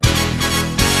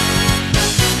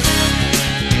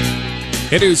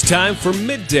It is time for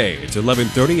Midday. It's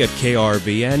 11:30 at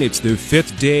KRVN. It's the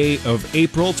 5th day of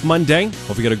April. It's Monday.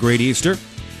 Hope you got a great Easter.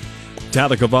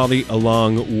 Tyler Cavalli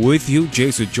along with you.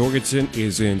 Jason Jorgensen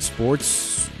is in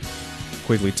sports.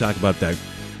 Quickly talk about that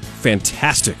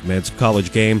fantastic men's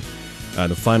college game.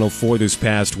 The Final Four this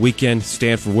past weekend.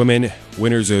 Stanford women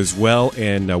winners as well.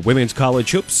 And women's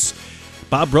college hoops.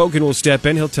 Bob Brogan will step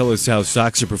in. He'll tell us how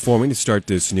Sox are performing to start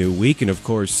this new week. And, of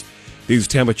course, these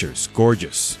temperatures,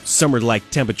 gorgeous,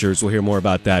 summer-like temperatures. We'll hear more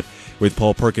about that with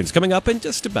Paul Perkins coming up in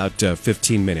just about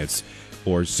 15 minutes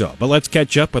or so. But let's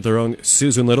catch up with our own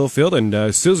Susan Littlefield.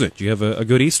 And, Susan, do you have a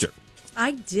good Easter?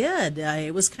 I did.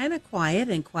 It was kind of quiet,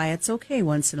 and quiet's okay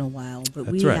once in a while. But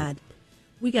That's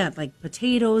we got like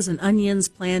potatoes and onions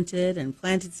planted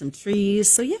some trees.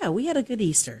 So, yeah, we had a good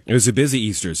Easter. It was a busy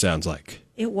Easter, sounds like.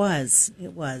 It was.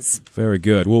 Very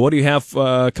good. Well, what do you have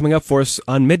coming up for us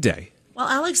on Midday? Well,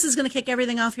 Alex is going to kick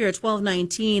everything off here at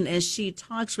 12:19 as she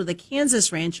talks with a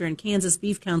Kansas rancher and Kansas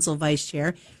Beef Council vice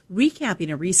chair,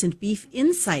 recapping a recent Beef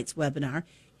Insights webinar.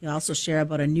 He'll also share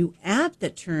about a new app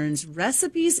that turns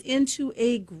recipes into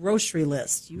a grocery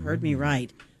list. You heard me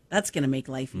right. That's going to make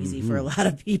life easy for a lot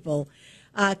of people.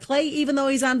 Clay, even though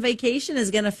he's on vacation, is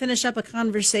going to finish up a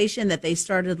conversation that they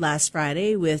started last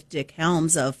Friday with Dick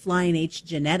Helms of Flying H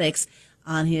Genetics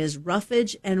on his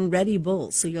roughage and ready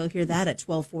bulls. So you'll hear that at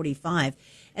 12:45.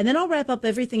 And then I'll wrap up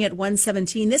everything at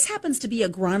 1:17. This happens to be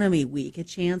Agronomy Week, a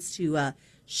chance to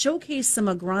showcase some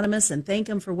agronomists and thank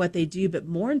them for what they do. But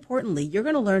more importantly, you're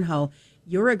going to learn how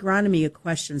your agronomy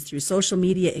questions through social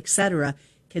media, etc.,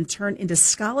 can turn into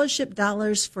scholarship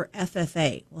dollars for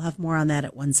FFA. We'll have more on that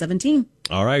at 1:17.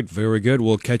 All right, very good.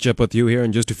 We'll catch up with you here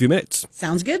in just a few minutes.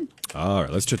 Sounds good. All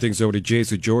right, let's turn things over to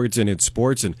Jason Jorgensen in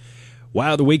sports. And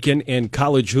wow, the weekend in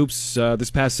college hoops this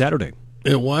past Saturday.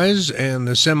 It was, and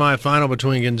the semifinal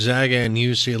between Gonzaga and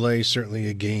UCLA, certainly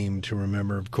a game to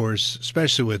remember, of course,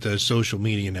 especially with social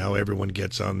media now. Everyone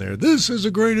gets on there. This is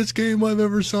the greatest game I've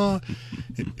ever saw.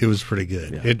 It was pretty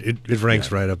good. Yeah. It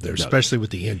ranks right up there, especially with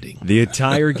the ending. The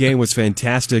entire game was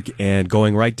fantastic, and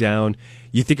going right down,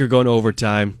 you think you're going to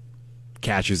overtime,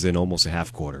 catches in almost a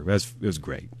half quarter. It was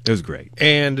great. It was great.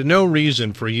 And no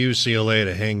reason for UCLA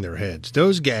to hang their heads.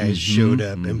 Those guys showed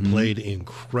up and played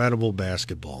incredible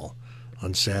basketball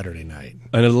on Saturday night.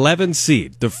 An 11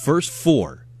 seed, the first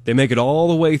four, they make it all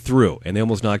the way through, and they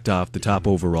almost knocked off the top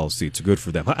overall seed. So good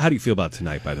for them. How do you feel about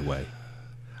tonight, by the way?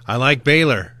 I like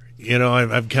Baylor. You know,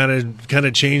 I've kind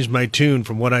of changed my tune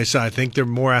from what I saw. I think they're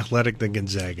more athletic than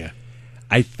Gonzaga.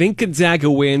 I think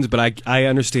Gonzaga wins, but I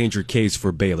understand your case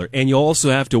for Baylor. And you also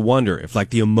have to wonder if,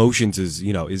 like, the emotions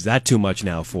is that too much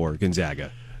now for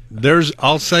Gonzaga?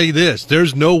 I'll say this,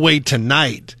 there's no way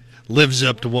tonight lives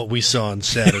up to what we saw on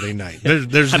Saturday night.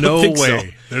 There's no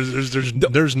way. So.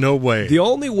 There's no way. The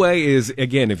only way is,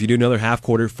 again, if you do another half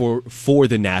quarter for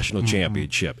the national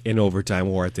championship in overtime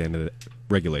or at the end of the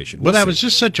regulation. Well, that was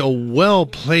just such a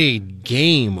well-played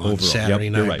game on Saturday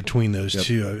night right. between those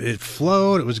two. It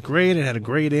flowed. It was great. It had a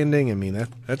great ending. I mean,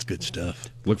 that's good stuff.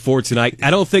 Look forward tonight.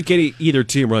 I don't think either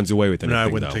team runs away with anything, No, I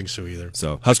wouldn't think so either.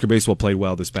 So Husker baseball played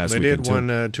well this past weekend, They did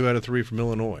won 2 out of 3 from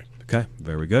Illinois. Okay,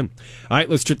 very good. All right,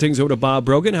 let's turn things over to Bob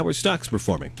Brogan. How are stocks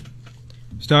performing?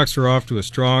 Stocks are off to a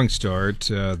strong start.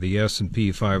 The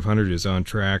S&P 500 is on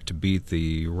track to beat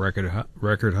the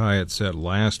record high it set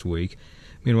last week.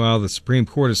 Meanwhile, the Supreme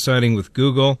Court is siding with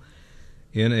Google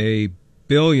in a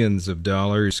billions of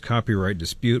dollars copyright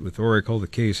dispute with Oracle. The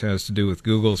case has to do with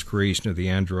Google's creation of the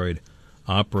Android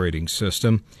operating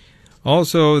system.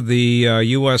 Also, the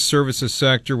U.S. services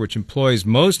sector, which employs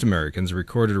most Americans,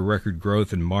 recorded a record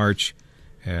growth in March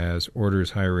as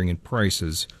orders, hiring, and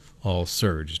prices all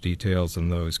surged. Details on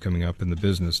those coming up in the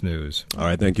business news. All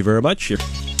right, thank you very much.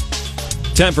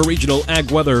 Time for regional ag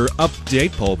weather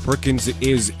update. Paul Perkins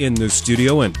is in the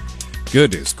studio, and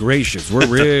goodness gracious, we're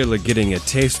really getting a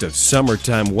taste of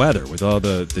summertime weather with all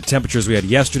the temperatures we had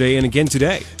yesterday and again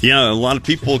today. Yeah, a lot of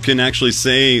people can actually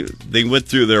say they went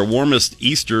through their warmest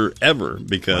Easter ever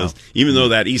because even though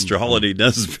that Easter holiday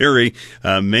does vary,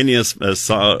 many of us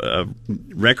saw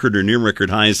record or near record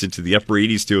highs into the upper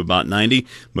 80s to about 90.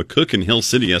 McCook and Hill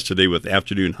City yesterday with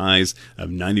afternoon highs of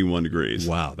 91 degrees.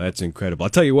 Wow, that's incredible. I'll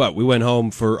tell you what, we went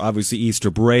home for obviously Easter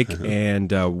break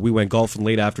and we went golfing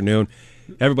late afternoon.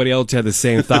 Everybody else had the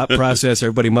same thought process.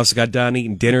 Everybody must have got done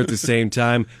eating dinner at the same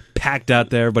time. packed out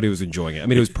there. Everybody was enjoying it. I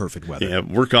mean, it was perfect weather. Yeah,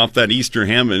 work off that Easter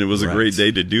ham, and it was a great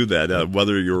day to do that,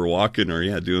 whether you were walking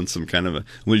or doing some kind of a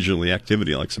leisurely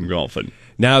activity like some golfing.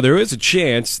 Now, there is a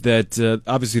chance that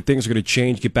obviously things are going to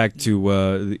change, get back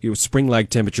to spring-like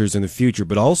temperatures in the future,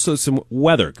 but also some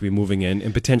weather could be moving in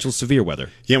and potential severe weather.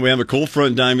 Yeah, we have a cold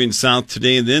front diving south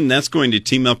today, and then that's going to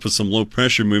team up with some low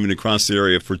pressure moving across the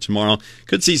area for tomorrow.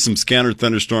 Could see some scattered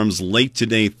thunderstorms late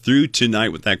today through tonight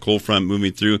with that cold front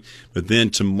moving through, but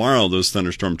then tomorrow those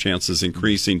thunderstorm chances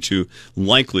increasing to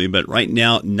likely, but right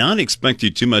now not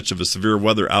expecting too much of a severe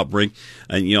weather outbreak,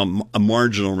 and a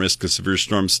marginal risk of severe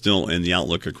storms still in the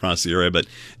outlook across the area, but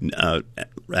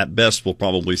at best we'll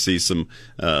probably see some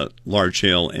large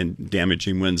hail and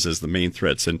damaging winds as the main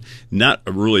threats, and not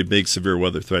a really big severe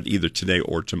weather threat either today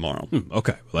or tomorrow.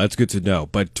 Okay, well, that's good to know.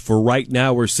 But for right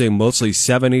now, we're seeing mostly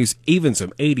 70s, even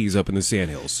some 80s up in the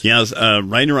Sandhills. Yeah,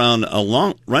 right along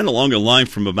a line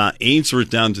from about Ainsworth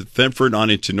down to Thedford on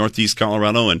into northeast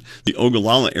Colorado and the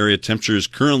Ogallala area. Temperatures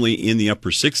currently in the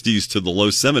upper 60s to the low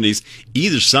 70s.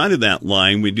 Either side of that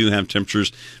line, we do have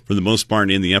temperatures for the most part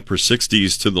in the upper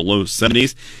 60s to the low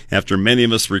 70s. After many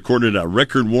of us recorded a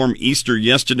record warm Easter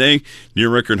yesterday, near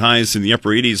record highs in the upper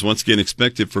 80s once again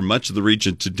expected for much of the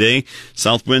region today.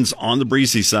 South winds on the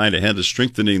breezy side ahead of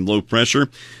strengthening low pressure.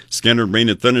 Scattered rain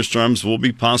and thunderstorms will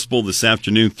be possible this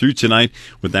afternoon through tonight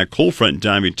with that cold front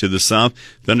diving to the south.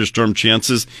 Thunderstorm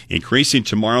chances increasing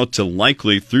tomorrow to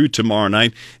likely through tomorrow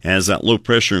night as that low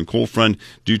pressure and cold front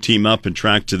do team up and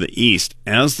track to the east.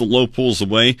 As the low pulls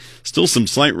away, still some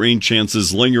slight rain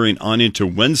chances lingering on into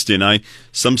Wednesday night.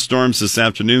 Some storms this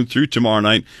afternoon through tomorrow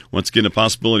night. Once again, a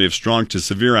possibility of strong to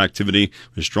severe activity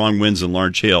with strong winds and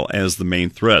large hail as the main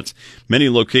threats. Many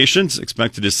locations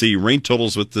expected to see rain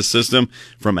totals with this system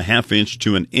from a half inch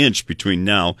to an inch between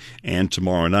now and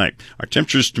tomorrow night. Our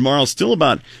temperatures tomorrow still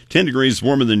about 10 degrees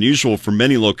warmer than usual for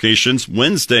many locations.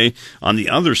 Wednesday, on the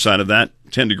other side of that,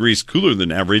 10 degrees cooler than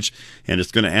average, and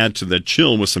it's going to add to the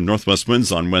chill with some northwest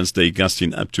winds on Wednesday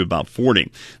gusting up to about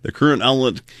 40. The current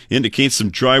outlook indicates some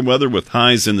dry weather with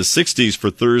highs in the 60s for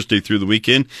Thursday through the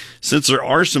weekend. Since there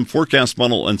are some forecast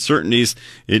model uncertainties,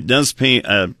 it does pay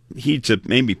heed to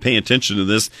maybe pay attention to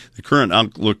this. The current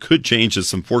outlook could change as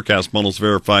some forecast models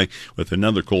verify with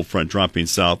another cold front dropping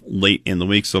south late in the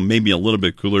week, so maybe a little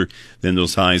bit cooler than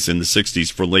those highs in the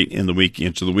 60s for late in the week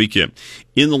into the weekend.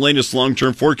 In the latest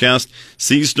long-term forecast,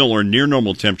 seasonal or near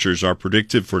normal temperatures are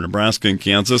predicted for Nebraska and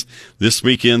Kansas this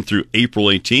weekend through April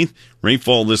 18th.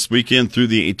 Rainfall this weekend through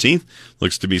the 18th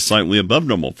looks to be slightly above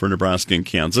normal for Nebraska and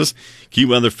Kansas. Key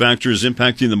weather factors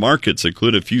impacting the markets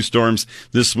include a few storms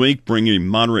this week, bringing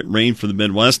moderate rain for the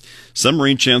Midwest, some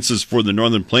rain chances for the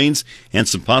northern plains, and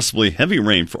some possibly heavy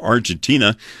rain for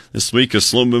Argentina. This week, a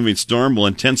slow-moving storm will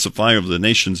intensify over the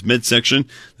nation's midsection.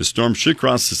 The storm should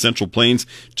cross the central plains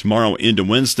tomorrow into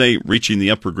Wednesday, reaching the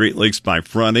upper Great Lakes by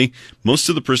Friday. Most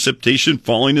of the precipitation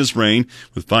falling as rain,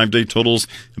 with 5-day totals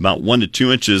about 1 to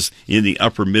 2 inches in the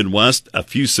upper Midwest. A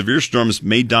few severe storms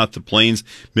may dot the plains,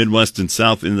 Midwest, and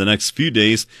South in the next few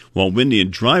days, while windy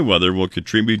and dry weather will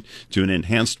contribute to an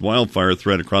enhanced wildfire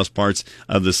threat across parts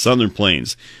of the southern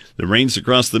plains. The rains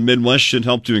across the Midwest should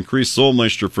help to increase soil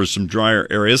moisture for some drier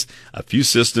areas. A few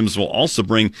systems will also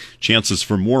bring chances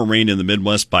for more rain in the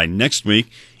Midwest by next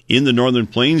week. In the northern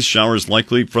plains, showers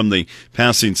likely from the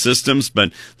passing systems,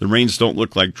 but the rains don't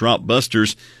look like drought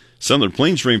busters. Southern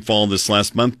Plains rainfall this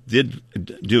last month did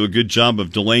do a good job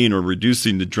of delaying or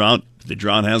reducing the drought. The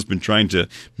drought has been trying to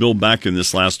build back in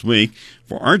this last week.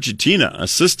 For Argentina, a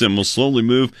system will slowly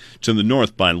move to the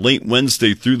north by late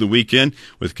Wednesday through the weekend,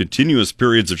 with continuous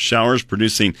periods of showers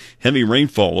producing heavy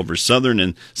rainfall over southern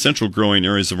and central growing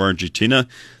areas of Argentina.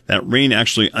 That rain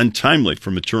actually untimely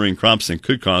for maturing crops and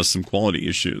could cause some quality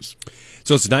issues.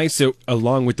 So it's nice that,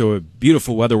 along with the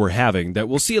beautiful weather we're having, that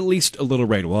we'll see at least a little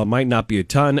rain. Well, it might not be a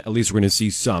ton. At least we're going to see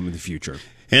some in the future.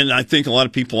 And I think a lot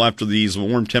of people, after these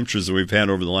warm temperatures that we've had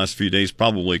over the last few days,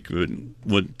 probably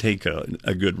would take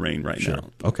a good rain right now.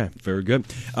 Okay, very good.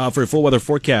 For a full weather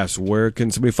forecast, where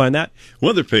can somebody find that?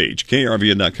 Weather page,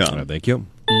 krvn.com. Thank you.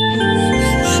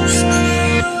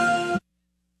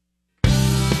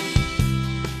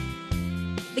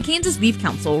 The Kansas Beef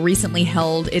Council recently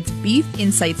held its Beef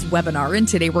Insights webinar, and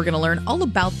today we're going to learn all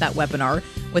about that webinar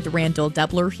with Randall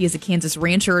Debler. He is a Kansas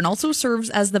rancher and also serves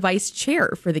as the vice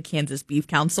chair for the Kansas Beef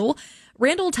Council.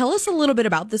 Randall, tell us a little bit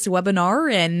about this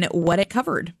webinar and what it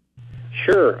covered.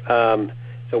 Sure.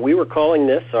 So we were calling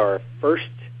this our first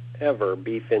ever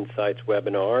Beef Insights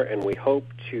webinar, and we hope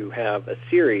to have a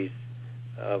series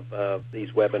of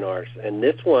these webinars. And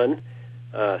this one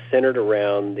centered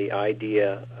around the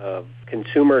idea of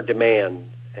consumer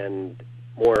demand, and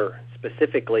more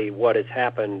specifically what has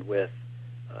happened with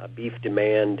beef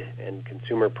demand and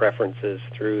consumer preferences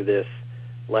through this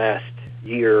last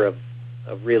year of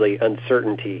really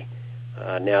uncertainty.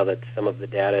 Now that some of the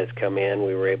data has come in,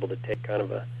 we were able to take kind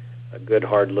of a good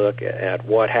hard look at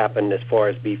what happened as far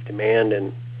as beef demand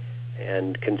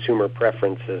and consumer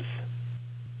preferences.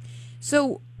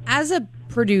 So as a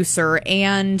producer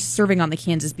and serving on the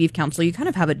Kansas Beef Council, you kind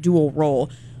of have a dual role.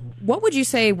 What would you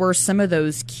say were some of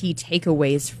those key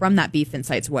takeaways from that Beef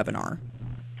Insights webinar?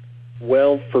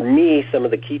 Well, for me, some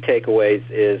of the key takeaways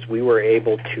is we were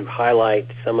able to highlight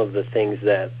some of the things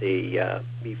that the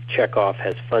Beef Checkoff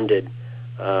has funded,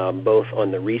 both on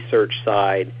the research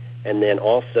side and then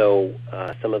also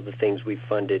some of the things we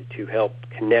funded to help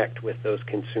connect with those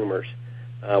consumers.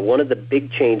 One of the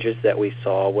big changes that we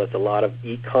saw was a lot of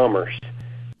e-commerce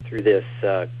through this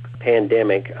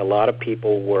pandemic. A lot of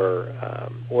people were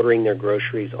ordering their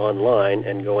groceries online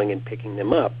and going and picking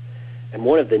them up. And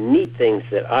one of the neat things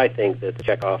that I think that the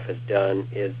Checkoff has done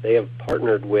is they have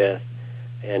partnered with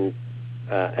an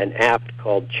app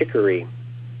called Chicory.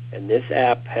 And this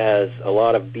app has a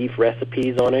lot of beef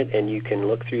recipes on it, and you can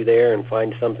look through there and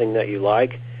find something that you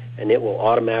like, and it will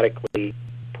automatically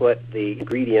put the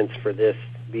ingredients for this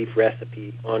beef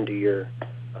recipe onto your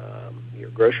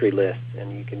grocery list,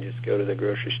 and you can just go to the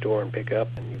grocery store and pick up,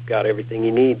 and you've got everything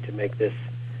you need to make this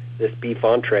beef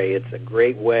entree. It's a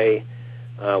great way,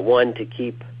 one, to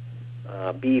keep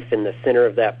beef in the center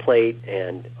of that plate,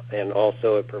 and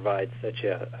also it provides such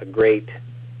a great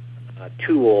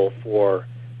tool for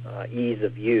ease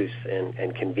of use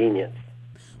and convenience.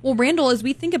 Well, Randall, as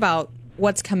we think about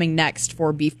what's coming next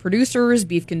for beef producers,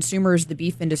 beef consumers, the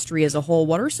beef industry as a whole,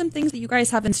 what are some things that you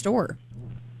guys have in store?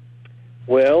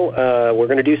 Well, we're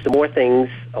going to do some more things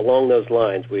along those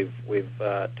lines. We've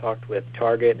talked with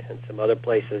Target and some other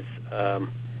places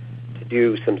to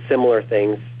do some similar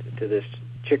things to this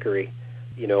chicory.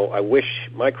 You know, I wish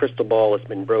my crystal ball has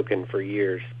been broken for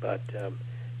years, but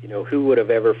you know, who would have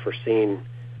ever foreseen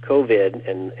COVID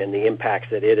and the impacts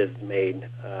that it has made?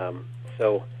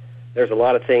 So there's a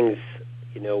lot of things.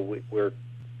 You know,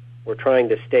 we're trying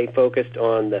to stay focused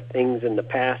on the things in the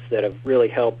past that have really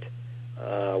helped.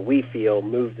 We feel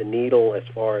move the needle as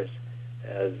far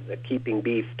as keeping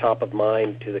beef top of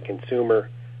mind to the consumer.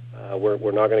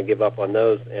 We're not going to give up on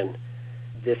those, and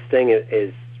this thing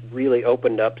is really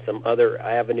opened up some other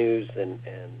avenues and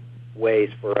ways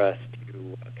for us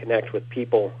to connect with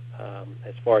people.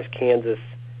 As far as Kansas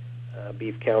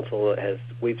Beef Council,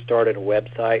 we've started a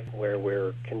website where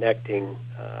we're connecting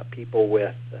people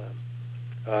with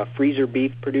freezer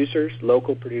beef producers,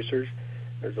 local producers.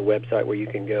 There's a website where you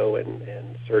can go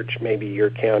and search maybe your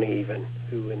county, even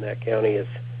who in that county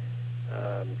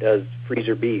does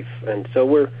freezer beef. And so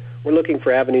we're looking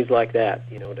for avenues like that,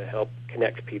 you know, to help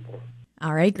connect people.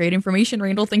 All right, great information,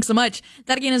 Randall. Thanks so much.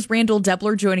 That again is Randall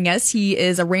Debler joining us. He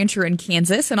is a rancher in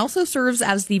Kansas and also serves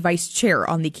as the vice chair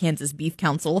on the Kansas Beef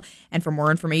Council. And for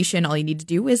more information, all you need to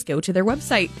do is go to their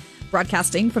website.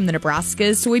 Broadcasting from the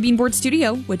Nebraska Soybean Board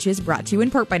Studio, which is brought to you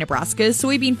in part by Nebraska's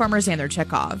soybean farmers and their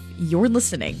checkoff. You're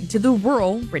listening to the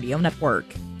Rural Radio Network.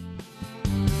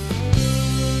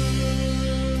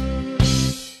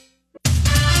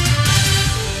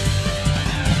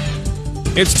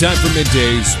 It's time for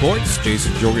Midday Sports.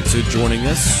 Jason Jorgensen joining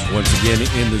us once again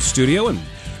in the studio. And,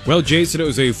 well, Jason, it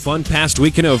was a fun past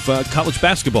weekend of college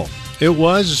basketball. It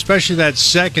was, especially that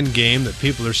second game that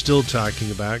people are still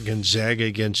talking about, Gonzaga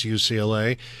against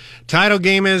UCLA. Title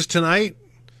game is tonight.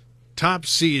 Top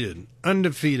seeded,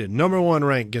 undefeated, number one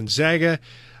ranked Gonzaga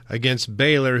against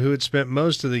Baylor, who had spent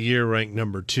most of the year ranked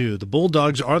number 2. The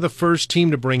Bulldogs are the first team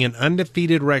to bring an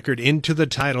undefeated record into the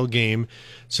title game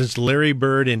since Larry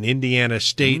Bird and Indiana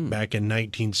State back in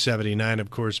 1979. Of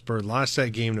course, Bird lost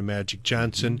that game to Magic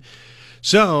Johnson.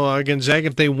 So Gonzaga,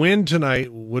 if they win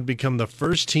tonight, would become the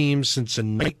first team since the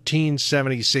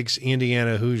 1976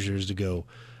 Indiana Hoosiers to go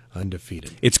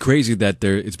undefeated. It's crazy that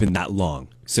it's been that long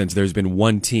since there's been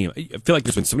one team. I feel like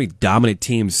there's been so many dominant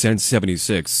teams since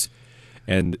 76.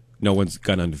 And no one's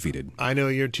gone undefeated. I know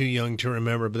you're too young to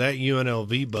remember, but that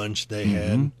UNLV bunch they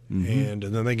had, and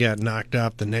then they got knocked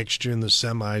off the next year in the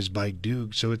semis by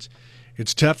Duke. So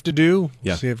it's tough to do.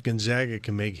 Yeah. See if Gonzaga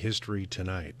can make history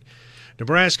tonight.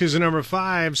 Nebraska's the number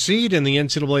 5 seed in the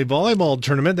NCAA volleyball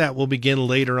tournament. That will begin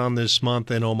later on this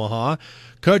month in Omaha.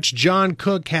 Coach John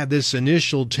Cook had this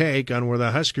initial take on where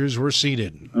the Huskers were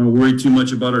seated. I don't worry too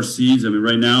much about our seeds. I mean,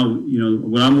 right now, you know,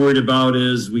 what I'm worried about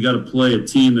is we got to play a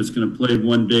team that's going to play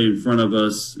one day in front of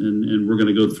us, and we're going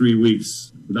to go 3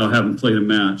 weeks without having played a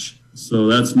match. So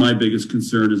that's my biggest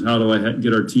concern is how do I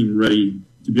get our team ready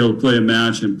to be able to play a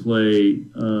match and play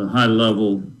high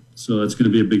level So that's going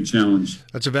to be a big challenge.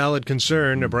 That's a valid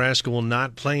concern. Nebraska will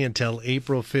not play until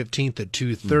April 15th at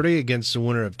 2:30 against the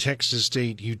winner of Texas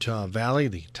State, Utah Valley.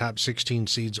 The top 16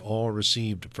 seeds all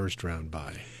received a first-round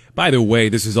bye. By the way,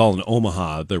 this is all in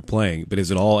Omaha they're playing, but is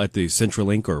it all at the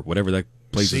CenturyLink or whatever that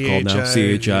place is called now?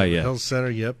 CHI, yeah. Health Center,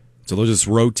 yep. So they'll just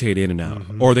rotate in and out.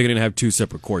 Or are they going to have two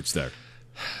separate courts there?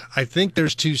 I think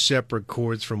there's two separate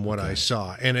courts from what I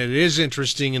saw. And it is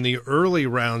interesting, in the early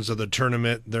rounds of the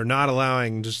tournament, they're not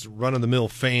allowing just run-of-the-mill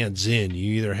fans in.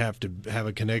 You either have to have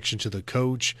a connection to the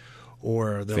coach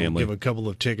or they'll give a couple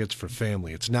of tickets for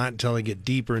family. It's not until they get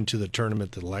deeper into the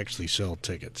tournament that they'll actually sell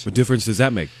tickets. What difference does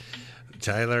that make?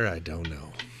 Tyler, I don't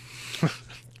know.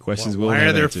 Questions Why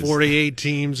are there 48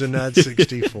 teams and not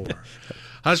 64?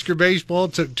 Husker baseball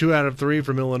took 2 out of 3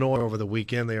 from Illinois over the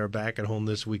weekend. They are back at home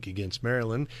this week against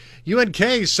Maryland.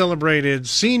 UNK celebrated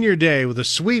Senior Day with a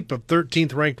sweep of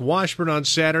 13th-ranked Washburn on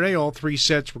Saturday. All 3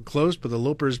 sets were close, but the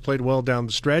Lopers played well down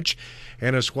the stretch.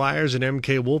 Anna Squires and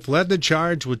M.K. Wolf led the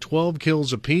charge with 12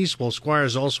 kills apiece, while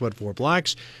Squires also had 4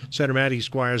 blocks. Center Maddie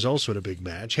Squires also had a big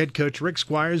match. Head coach Rick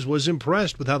Squires was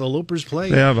impressed with how the Lopers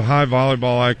played. They have a high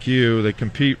volleyball IQ. They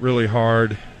compete really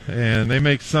hard, and they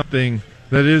make something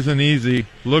that isn't easy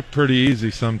look pretty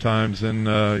easy sometimes. And,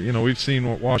 we've seen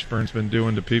what Washburn's been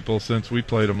doing to people since we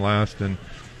played them last. And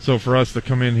so for us to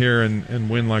come in here and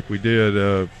win like we did,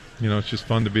 it's just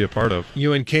fun to be a part of.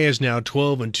 UNK is now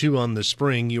 12-2 on the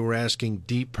spring. You were asking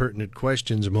deep, pertinent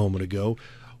questions a moment ago.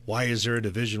 Why is there a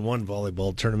Division I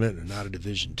volleyball tournament and not a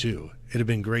Division II? It'd have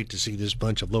been great to see this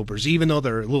bunch of Lopers, even though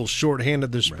they're a little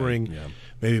short-handed this spring,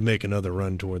 maybe make another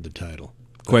run toward the title.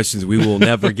 Questions we will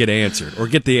never get answered, or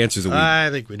get the answers that we... I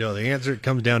think we know the answer. It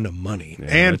comes down to money. Yeah,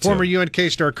 and former UNK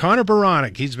star Connor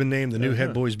Baronic, he's been named the new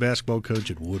head boys basketball coach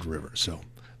at Wood River. So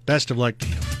best of luck to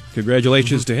him.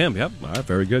 Congratulations to him. Yep. All right,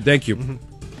 very good. Thank you.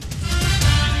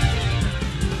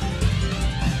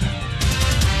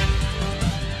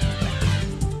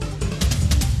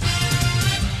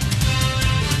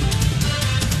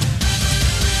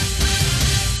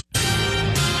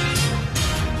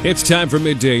 It's time for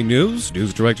Midday News.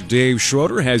 News Director Dave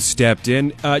Schroeder has stepped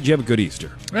in. Did you have a good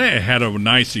Easter? I had a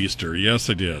nice Easter.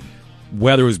 Yes, I did.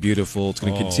 Weather was beautiful. It's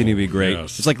going to continue to be great.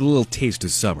 Yes. It's like a little taste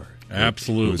of summer.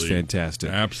 Absolutely. It was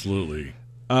fantastic. Absolutely.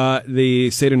 The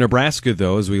state of Nebraska,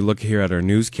 though, as we look here at our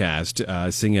newscast,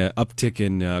 seeing an uptick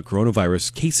in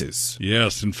coronavirus cases.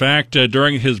 Yes. In fact,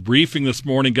 during his briefing this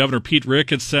morning, Governor Pete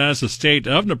Ricketts says the state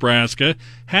of Nebraska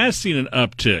has seen an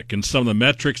uptick in some of the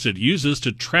metrics it uses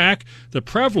to track the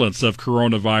prevalence of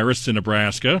coronavirus in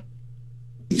Nebraska.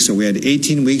 So we had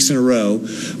 18 weeks in a row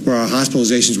where our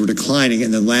hospitalizations were declining,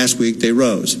 and then last week they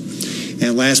rose.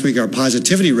 And last week, our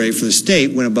positivity rate for the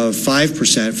state went above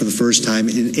 5% for the first time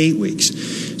in 8 weeks.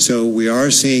 So we are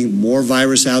seeing more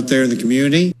virus out there in the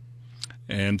community.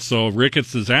 And so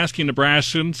Ricketts is asking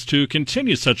Nebraskans to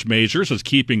continue such measures as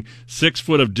keeping 6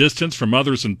 foot of distance from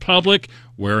others in public,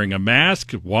 wearing a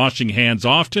mask, washing hands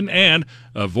often, and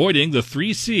avoiding the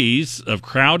 3 C's of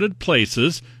crowded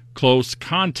places, close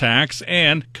contacts,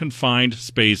 and confined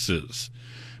spaces.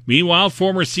 Meanwhile,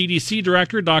 former CDC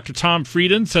Director Dr. Tom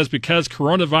Frieden says because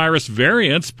coronavirus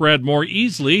variants spread more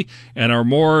easily and are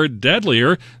more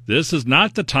deadlier, this is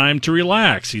not the time to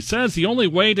relax. He says the only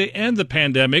way to end the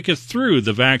pandemic is through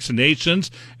the vaccinations,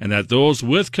 and that those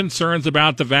with concerns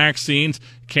about the vaccines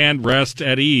can rest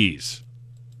at ease.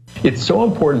 It's so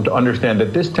important to understand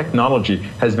that this technology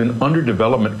has been under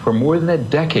development for more than a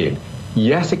decade.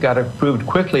 Yes, it got approved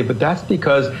quickly, but that's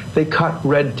because they cut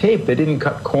red tape. They didn't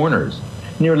cut corners.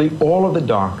 Nearly all of the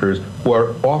doctors who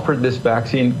are offered this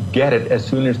vaccine get it as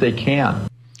soon as they can.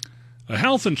 A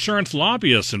health insurance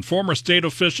lobbyist and former state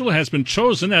official has been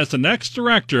chosen as the next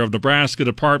director of Nebraska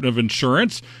Department of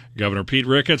Insurance. Governor Pete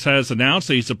Ricketts has announced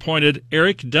that he's appointed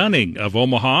Eric Dunning of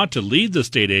Omaha to lead the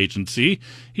state agency.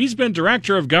 He's been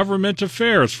Director of Government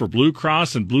Affairs for Blue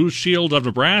Cross and Blue Shield of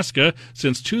Nebraska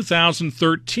since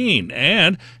 2013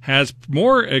 and has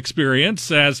more experience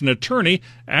as an attorney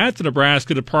at the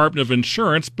Nebraska Department of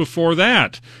Insurance before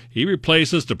that. He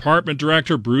replaces Department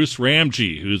Director Bruce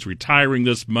Ramsey, who's retiring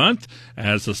this month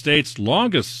as the state's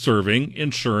longest-serving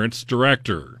insurance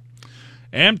director.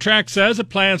 Amtrak says it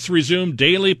plans to resume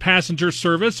daily passenger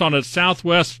service on its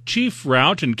Southwest Chief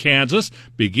route in Kansas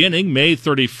beginning May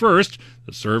 31st.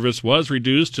 The service was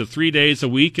reduced to 3 days a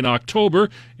week in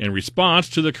October in response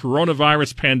to the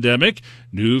coronavirus pandemic.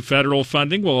 New federal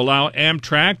funding will allow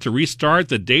Amtrak to restart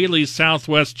the daily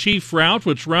Southwest Chief route,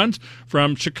 which runs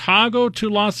from Chicago to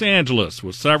Los Angeles,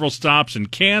 with several stops in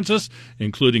Kansas,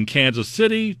 including Kansas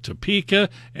City, Topeka,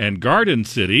 and Garden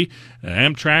City.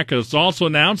 Amtrak has also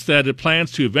announced that it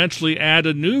plans to eventually add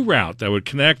a new route that would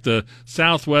connect the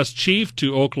Southwest Chief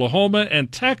to Oklahoma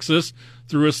and Texas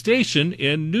through a station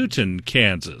in Newton,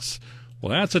 Kansas.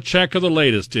 Well, that's a check of the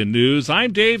latest in news.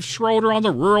 I'm Dave Schroeder on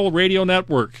the Rural Radio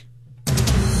Network.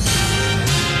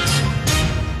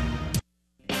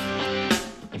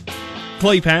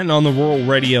 Clay Patton on the Rural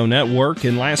Radio Network,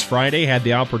 and last Friday had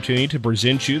the opportunity to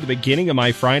present you the beginning of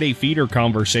my Friday feeder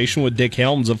conversation with Dick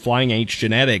Helms of Flying H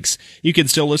Genetics. You can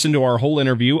still listen to our whole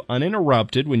interview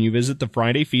uninterrupted when you visit the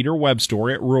Friday Feeder web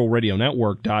store at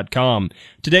ruralradionetwork.com.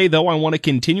 Today, though, I want to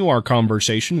continue our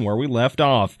conversation where we left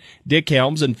off. Dick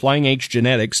Helms and Flying H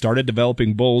Genetics started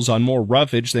developing bulls on more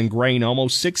roughage than grain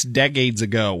almost 6 decades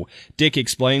ago. Dick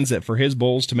explains that for his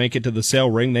bulls to make it to the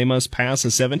sale ring, they must pass a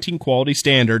 17 quality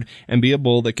standard and be a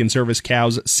bull that can service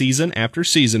cows season after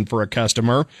season for a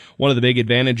customer. One of the big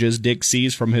advantages Dick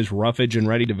sees from his roughage and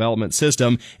ready development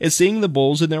system is seeing the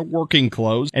bulls in their working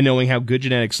clothes and knowing how good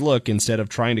genetics look instead of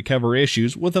trying to cover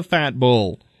issues with a fat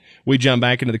bull. We jump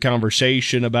back into the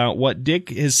conversation about what Dick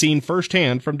has seen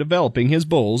firsthand from developing his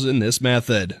bulls in this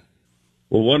method.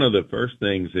 Well, one of the first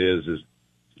things is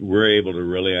we're able to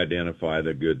really identify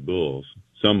the good bulls.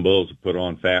 Some bulls put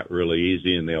on fat really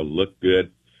easy and they'll look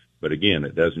good. But again,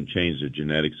 it doesn't change the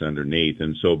genetics underneath.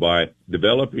 And so by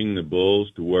developing the bulls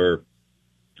to where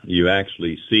you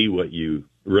actually see what you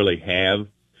really have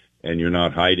and you're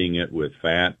not hiding it with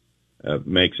fat,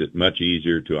 makes it much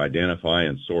easier to identify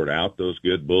and sort out those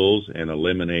good bulls and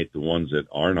eliminate the ones that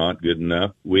are not good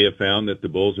enough. We have found that the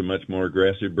bulls are much more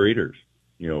aggressive breeders.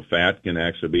 You know, fat can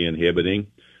actually be inhibiting.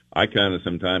 I kind of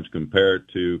sometimes compare it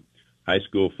to high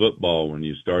school football. When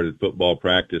you started football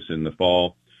practice in the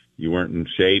fall, you weren't in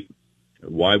shape.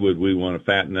 Why would we want to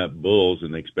fatten up bulls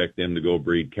and expect them to go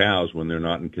breed cows when they're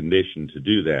not in condition to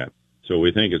do that? So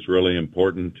we think it's really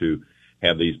important to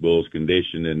have these bulls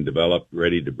conditioned and developed,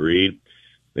 ready to breed.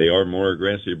 They are more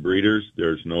aggressive breeders.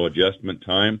 There's no adjustment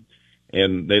time,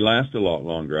 and they last a lot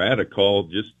longer. I had a call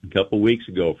just a couple weeks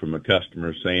ago from a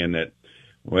customer saying that,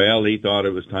 well, he thought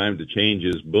it was time to change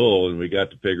his bull, and we got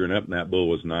to figuring up, and that bull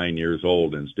was 9 years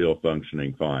old and still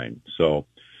functioning fine. So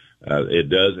it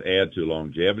does add to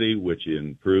longevity, which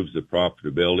improves the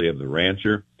profitability of the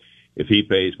rancher. If he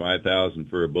pays $5,000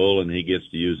 for a bull and he gets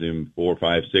to use him 4,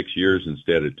 5, 6 years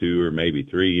instead of 2 or maybe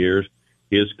 3 years,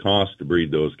 his cost to breed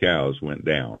those cows went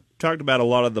down. Talked about a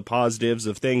lot of the positives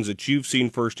of things that you've seen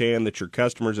firsthand, that your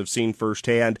customers have seen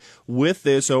firsthand. With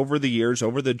this, over the years,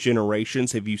 over the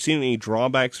generations, have you seen any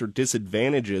drawbacks or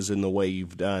disadvantages in the way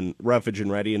you've done roughage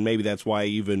and ready, and maybe that's why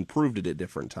you've improved it at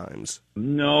different times?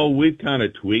 No, we've kind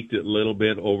of tweaked it a little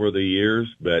bit over the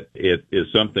years, but it is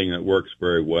something that works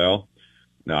very well.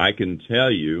 Now, I can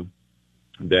tell you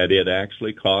that it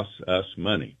actually costs us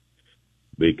money,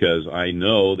 because I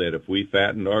know that if we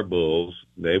fattened our bulls,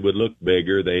 they would look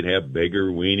bigger. They'd have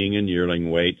bigger weaning and yearling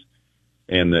weights.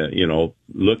 And,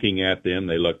 looking at them,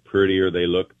 they look prettier, they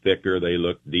look thicker, they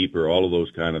look deeper, all of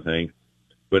those kind of things.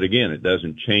 But again, it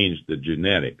doesn't change the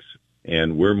genetics.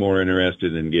 And we're more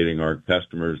interested in getting our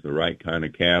customers the right kind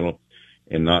of cattle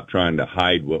and not trying to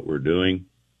hide what we're doing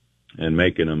and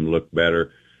making them look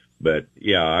better. But,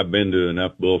 yeah, I've been to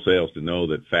enough bull sales to know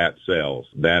that fat sells.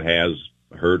 That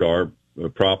has hurt our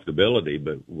profitability,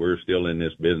 but we're still in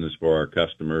this business for our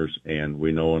customers, and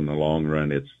we know in the long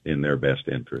run it's in their best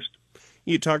interest.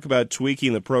 You talk about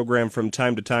tweaking the program from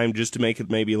time to time just to make it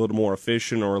maybe a little more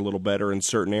efficient or a little better in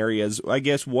certain areas. I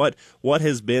guess what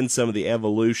has been some of the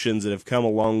evolutions that have come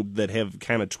along that have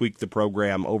kind of tweaked the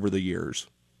program over the years?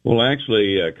 Well,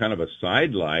 actually, kind of a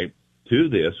sidelight to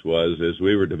this was, as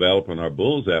we were developing our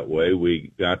bulls that way,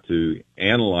 we got to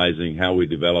analyzing how we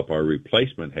develop our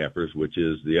replacement heifers, which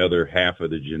is the other half of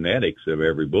the genetics of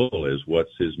every bull, is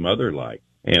what's his mother like.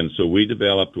 And so we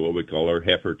developed what we call our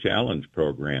Heifer Challenge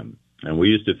program. And we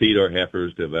used to feed our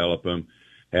heifers, develop them,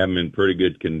 have them in pretty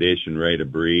good condition, ready to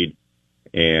breed.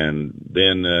 And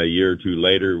then a year or two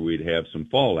later, we'd have some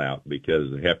fallout because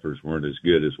the heifers weren't as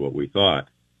good as what we thought.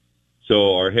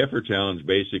 So our Heifer Challenge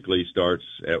basically starts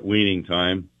at weaning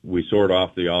time. We sort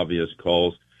off the obvious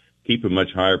calls, keep a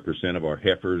much higher percent of our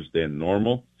heifers than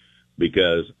normal,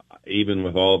 because even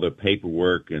with all the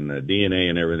paperwork and the DNA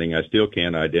and everything, I still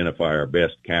can't identify our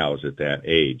best cows at that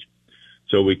age.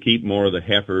 So we keep more of the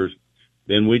heifers.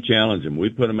 Then we challenge them. We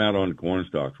put them out on corn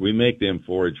stalks. We make them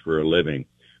forage for a living.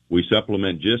 We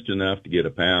supplement just enough to get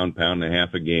a pound and a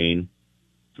half a gain.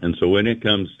 And so when it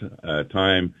comes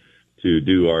time to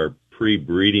do our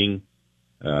pre-breeding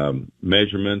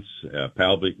measurements,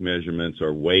 pelvic measurements,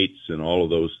 our weights, and all of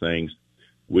those things,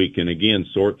 we can again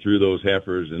sort through those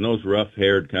heifers, and those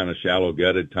rough-haired, kind of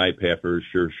shallow-gutted type heifers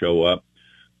sure show up.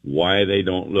 Why they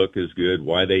don't look as good,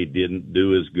 why they didn't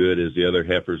do as good as the other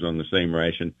heifers on the same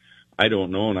ration, I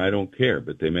don't know, and I don't care,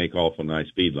 but they make awful nice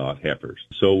feedlot heifers.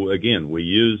 So again, we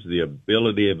use the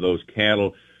ability of those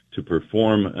cattle to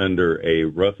perform under a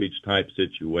roughage type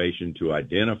situation to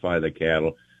identify the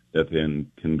cattle that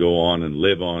then can go on and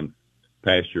live on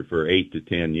pasture for 8 to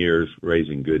 10 years,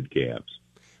 raising good calves.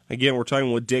 Again, we're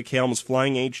talking with Dick Helms,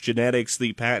 Flying H Genetics,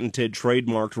 the patented,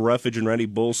 trademarked roughage and ready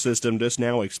bull system, just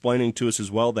now explaining to us as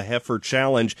well the heifer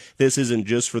challenge. This isn't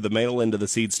just for the male end of the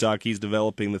seed stock. He's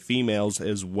developing the females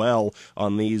as well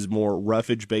on these more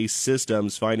roughage-based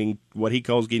systems, finding what he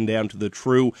calls getting down to the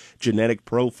true genetic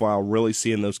profile, really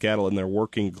seeing those cattle in their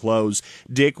working clothes.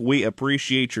 Dick, we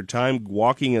appreciate your time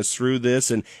walking us through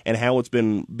this and how it's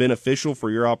been beneficial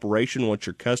for your operation, what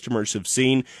your customers have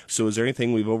seen. So is there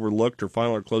anything we've overlooked or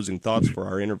final or closing thoughts for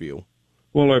our interview?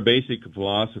 Well, our basic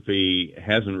philosophy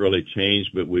hasn't really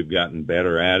changed, but we've gotten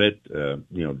better at it.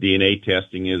 DNA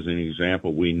testing is an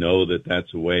example. We know that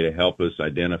that's a way to help us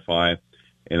identify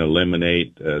and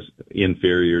eliminate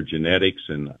inferior genetics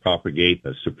and propagate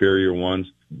superior ones.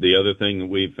 The other thing that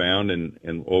we've found,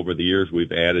 and over the years,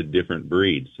 we've added different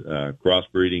breeds.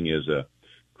 Crossbreeding is a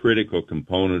critical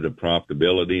component of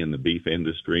profitability in the beef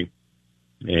industry,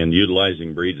 and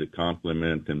utilizing breeds that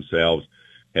complement themselves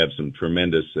have some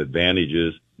tremendous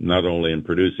advantages, not only in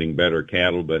producing better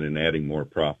cattle, but in adding more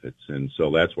profits. And so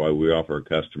that's why we offer our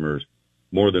customers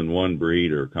more than one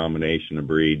breed or a combination of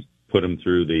breeds, put them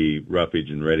through the roughage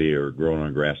and ready or grown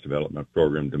on grass development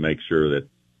program to make sure that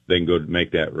they can go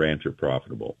make that rancher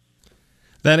profitable.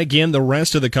 Then again, the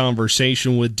rest of the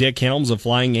conversation with Dick Helms of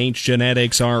Flying H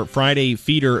Genetics, our Friday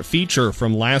feeder feature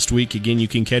from last week. Again, you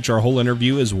can catch our whole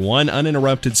interview as one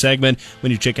uninterrupted segment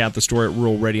when you check out the story at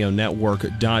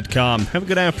ruralradionetwork.com. Have a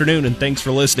good afternoon, and thanks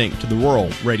for listening to the Rural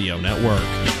Radio Network.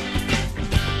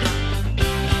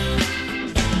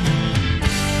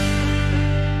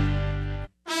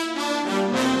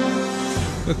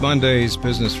 With Monday's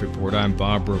business report, I'm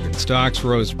Bob Brogan. Stocks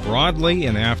rose broadly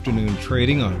in afternoon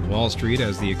trading on Wall Street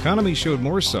as the economy showed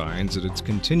more signs that it's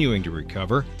continuing to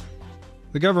recover.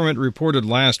 The government reported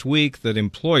last week that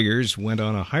employers went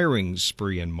on a hiring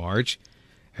spree in March,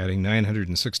 adding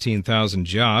 916,000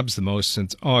 jobs, the most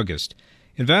since August.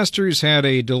 Investors had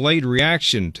a delayed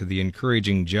reaction to the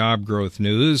encouraging job growth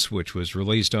news, which was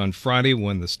released on Friday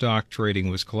when the stock trading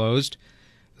was closed.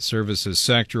 The services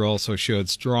sector also showed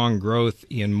strong growth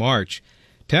in March.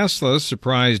 Tesla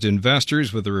surprised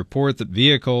investors with a report that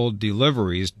vehicle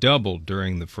deliveries doubled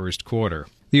during the first quarter.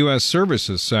 The U.S.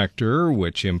 services sector,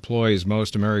 which employs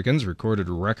most Americans, recorded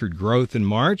record growth in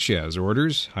March as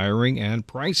orders, hiring, and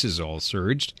prices all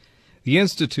surged. The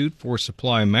Institute for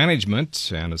Supply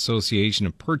Management, an association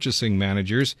of purchasing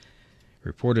managers,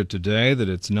 reported today that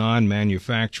its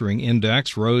non-manufacturing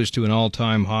index rose to an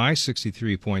all-time high,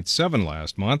 63.7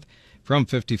 last month, from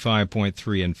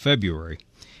 55.3 in February.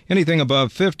 Anything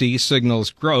above 50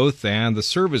 signals growth, and the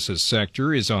services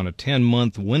sector is on a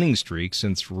 10-month winning streak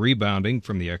since rebounding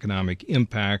from the economic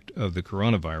impact of the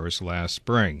coronavirus last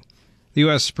spring. The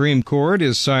U.S. Supreme Court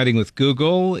is siding with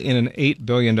Google in an $8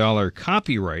 billion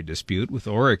copyright dispute with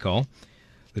Oracle.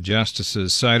 The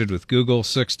justices sided with Google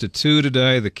 6-2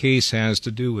 today. The case has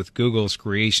to do with Google's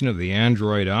creation of the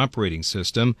Android operating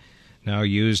system, now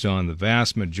used on the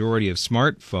vast majority of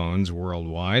smartphones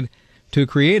worldwide. To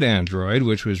create Android,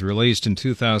 which was released in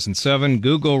 2007,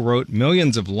 Google wrote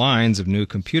millions of lines of new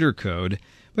computer code,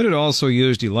 but it also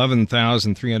used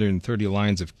 11,330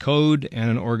 lines of code and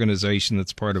an organization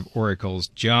that's part of Oracle's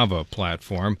Java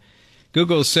platform.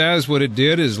 Google says what it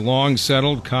did is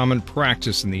long-settled common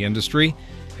practice in the industry,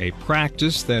 a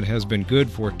practice that has been good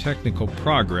for technical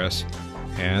progress,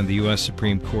 and the U.S.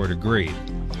 Supreme Court agreed.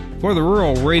 For the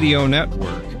Rural Radio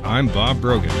Network, I'm Bob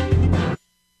Brogan.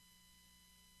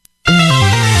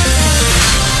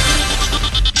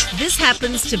 This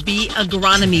happens to be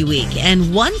Agronomy Week,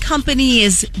 and one company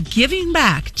is giving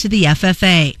back to the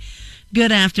FFA.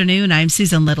 Good afternoon. I'm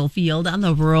Susan Littlefield on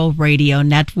the Rural Radio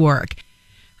Network.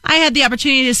 I had the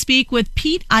opportunity to speak with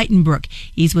Pete Eitenbrook.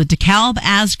 He's with DeKalb,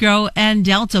 Asgrow, and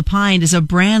Delta Pine as a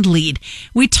brand lead.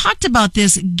 We talked about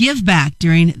this give back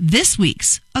during this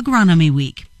week's Agronomy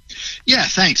Week. Yeah,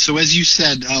 thanks. So as you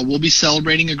said, we'll be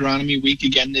celebrating Agronomy Week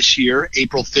again this year,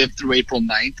 April 5th through April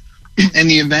 9th. And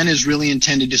the event is really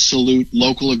intended to salute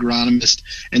local agronomists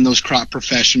and those crop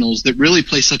professionals that really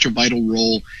play such a vital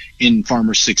role in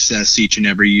farmer success each and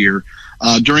every year.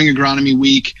 During Agronomy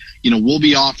Week, we'll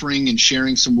be offering and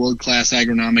sharing some world-class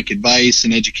agronomic advice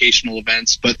and educational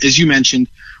events. But as you mentioned,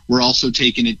 we're also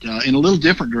taking it in a little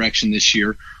different direction this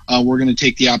year. We're going to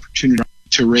take the opportunity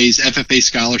to raise FFA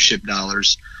scholarship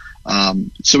dollars.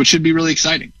 So it should be really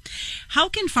exciting. How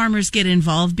can farmers get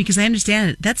involved? Because I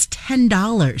understand that's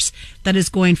 $10 that is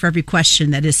going for every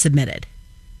question that is submitted.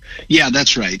 Yeah,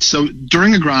 that's right. So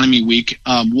during Agronomy Week,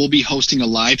 we'll be hosting a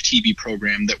live TV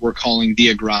program that we're calling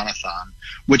the Agronathon,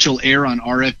 which will air on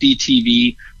RFD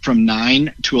TV from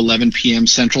 9 to 11 p.m.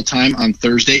 Central Time on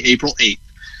Thursday, April 8th.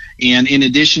 And in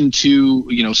addition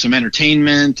to, some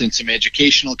entertainment and some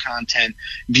educational content,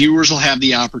 viewers will have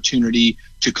the opportunity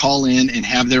to call in and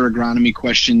have their agronomy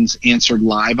questions answered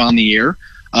live on the air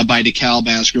by DeKalb,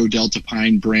 Asgrow, Delta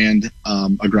Pine brand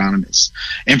agronomists.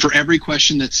 And for every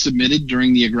question that's submitted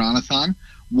during the Agronathon,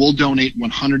 we'll donate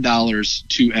 $100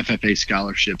 to FFA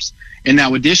scholarships. And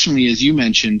now additionally, as you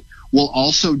mentioned, we'll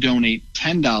also donate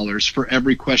 $10 for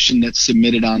every question that's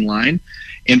submitted online.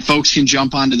 And folks can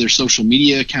jump onto their social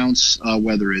media accounts,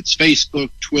 whether it's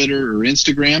Facebook, Twitter, or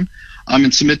Instagram,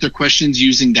 and submit their questions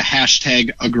using the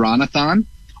hashtag Agronathon,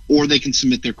 or they can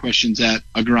submit their questions at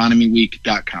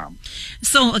agronomyweek.com.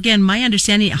 So again, my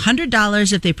understanding,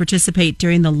 $100 if they participate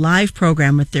during the live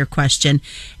program with their question,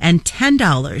 and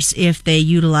 $10 if they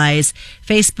utilize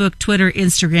Facebook, Twitter,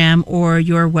 Instagram, or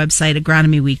your website,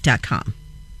 agronomyweek.com.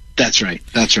 That's right.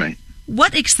 That's right.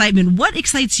 What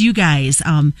excites you guys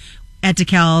at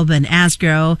DeKalb and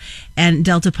Asgrow and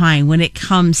Delta Pine when it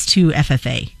comes to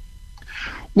FFA?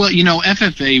 Well,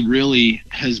 FFA really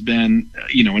has been,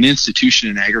 an institution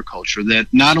in agriculture that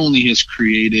not only has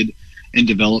created and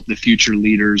developed the future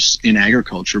leaders in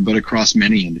agriculture, but across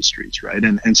many industries, right?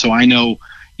 And so I know,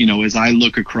 as I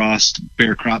look across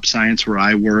Bayer Crop Science where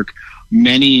I work,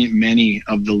 many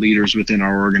of the leaders within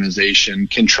our organization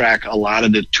can track a lot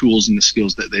of the tools and the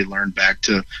skills that they learned back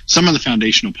to some of the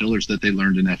foundational pillars that they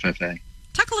learned in FFA.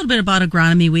 Talk a little bit about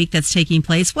Agronomy Week that's taking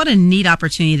place. What a neat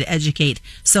opportunity to educate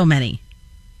so many.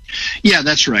 Yeah,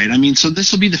 that's right. I mean, so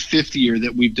this will be the 5th year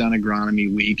that we've done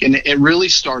Agronomy Week, and it really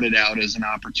started out as an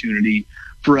opportunity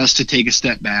for us to take a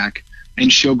step back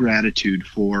and show gratitude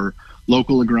for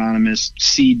local agronomists,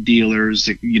 seed dealers,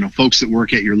 folks that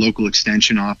work at your local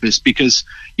extension office, because,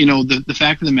 the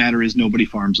fact of the matter is nobody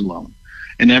farms alone.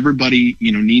 And everybody,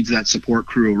 needs that support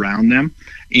crew around them.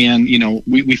 And,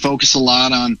 we focus a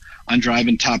lot on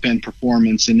driving top-end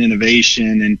performance and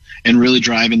innovation and really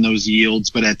driving those yields.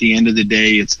 But at the end of the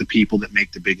day, it's the people that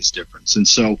make the biggest difference. And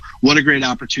so what a great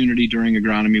opportunity during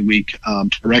Agronomy Week to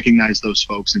recognize those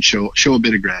folks and show a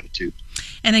bit of gratitude.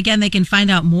 And again, they can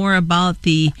find out more about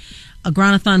the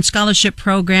Agronathon Scholarship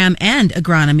Program and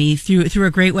agronomy through a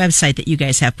great website that you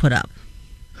guys have put up.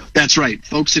 That's right.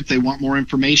 Folks, if they want more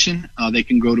information, they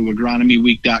can go to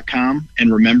agronomyweek.com.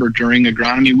 And remember, during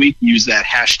Agronomy Week, use that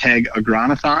hashtag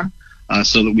Agronathon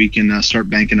so that we can start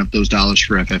banking up those dollars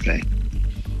for FFA.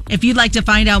 If you'd like to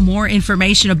find out more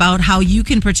information about how you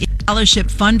can participate in the scholarship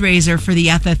fundraiser for the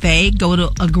FFA, go to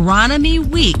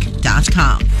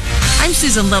agronomyweek.com. I'm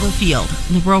Susan Littlefield,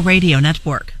 Liberal Radio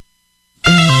Network.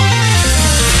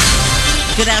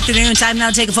 Good afternoon. Time now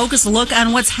to take a focused look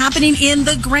on what's happening in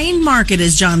the grain market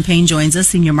as John Payne joins us,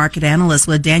 senior market analyst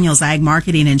with Daniels Ag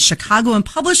Marketing in Chicago and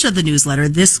publisher of the newsletter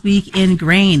This Week in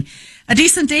Grain. A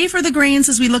decent day for the grains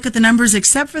as we look at the numbers,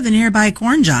 except for the nearby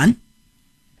corn, John.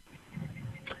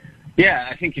 Yeah,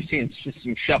 I think you're seeing just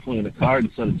some shuffling of the cards,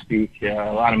 so to speak.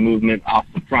 A lot of movement off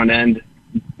the front end,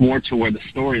 more to where the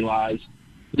story lies,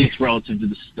 at least relative to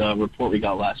this report we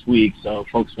got last week. So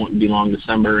folks won't be long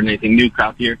December and anything new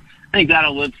crop year. I think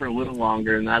that'll live for a little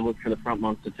longer, and I look for the front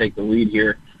months to take the lead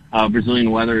here.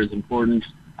 Brazilian weather is important.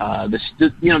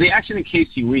 The action in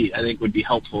KC wheat, I think, would be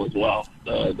helpful as well.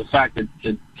 The fact that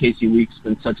KC wheat's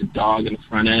been such a dog in the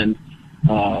front end,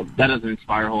 that doesn't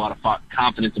inspire a whole lot of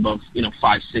confidence above,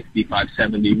 560,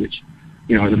 570, which,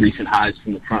 are the recent highs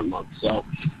from the front month. So,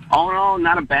 all in all,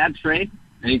 not a bad trade.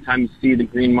 Anytime you see the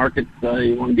green markets,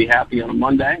 you want to be happy on a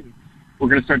Monday. We're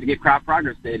going to start to get crop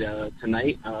progress data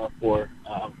tonight for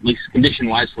at least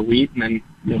condition-wise for wheat, and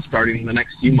then starting the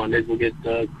next few Mondays we'll get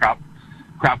crop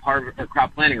harvest or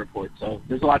crop planting reports. So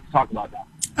there's a lot to talk about now.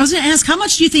 I was going to ask, how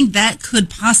much do you think that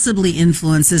could possibly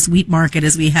influence this wheat market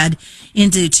as we head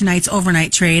into tonight's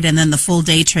overnight trade and then the full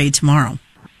day trade tomorrow?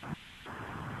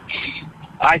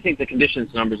 I think the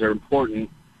conditions numbers are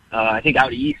important. I think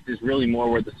out east is really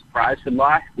more where the surprise could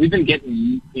lie. We've been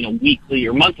getting, weekly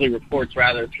or monthly reports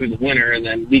rather through the winter, and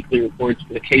then weekly reports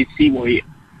for the KC wheat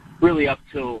really up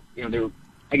till, they were,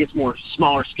 I guess, more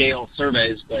smaller scale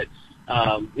surveys, but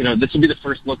this will be the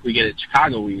first look we get at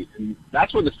Chicago wheat, and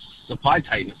that's where the supply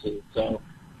tightness is. So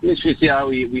we should see how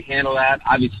we handle that.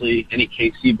 Obviously, any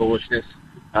KC bullishness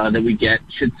that we get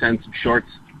should send some shorts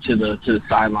to the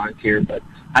sidelines here, but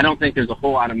I don't think there's a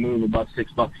whole lot of move above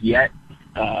 $6 yet.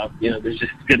 There's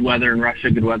just good weather in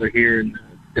Russia, good weather here, and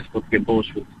it's difficult to get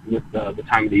bullish with the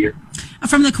time of the year.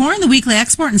 From the corn, the weekly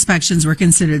export inspections were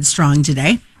considered strong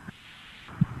today.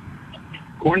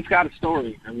 Corn's got a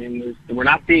story. I mean, we're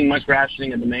not seeing much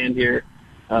rationing of demand here.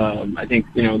 I think,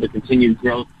 the continued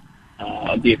growth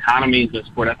of the economy is going to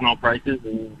support ethanol prices.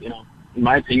 And, in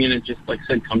my opinion, it just, like I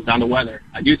said, comes down to weather.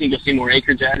 I do think you'll see more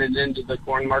acreage added into the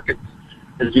corn markets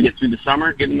as we get through the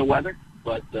summer, given the weather.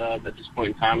 But at this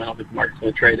point in time, I don't think the market's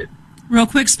going to trade it. Real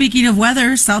quick, speaking of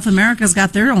weather, South America's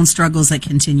got their own struggles that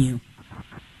continue.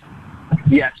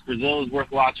 Yes, Brazil is worth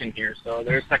watching here. So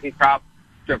their second crop,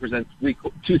 which represents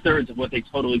 2/3 of what they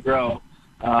totally grow,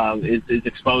 is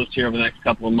exposed here over the next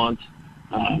couple of months.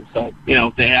 So,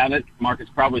 if they have it, the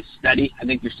market's probably steady. I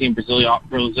think you're seeing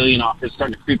Brazilian offers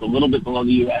starting to creep a little bit below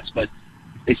the U.S., but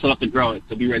they still have to grow it,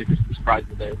 so be ready for some surprises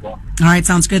there as well. All right,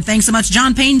 sounds good. Thanks so much.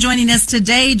 John Payne joining us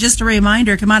today. Just a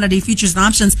reminder, commodity futures and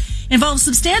options involve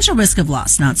substantial risk of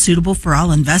loss, not suitable for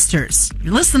all investors.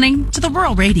 You're listening to the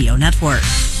Rural Radio Network.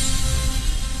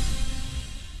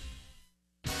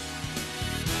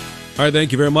 All right,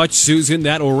 thank you very much, Susan.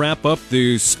 That will wrap up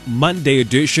this Monday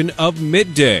edition of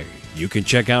Midday. You can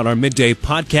check out our Midday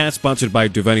podcast sponsored by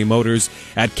Devaney Motors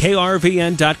at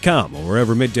krvn.com or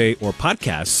wherever Midday or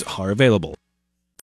podcasts are available.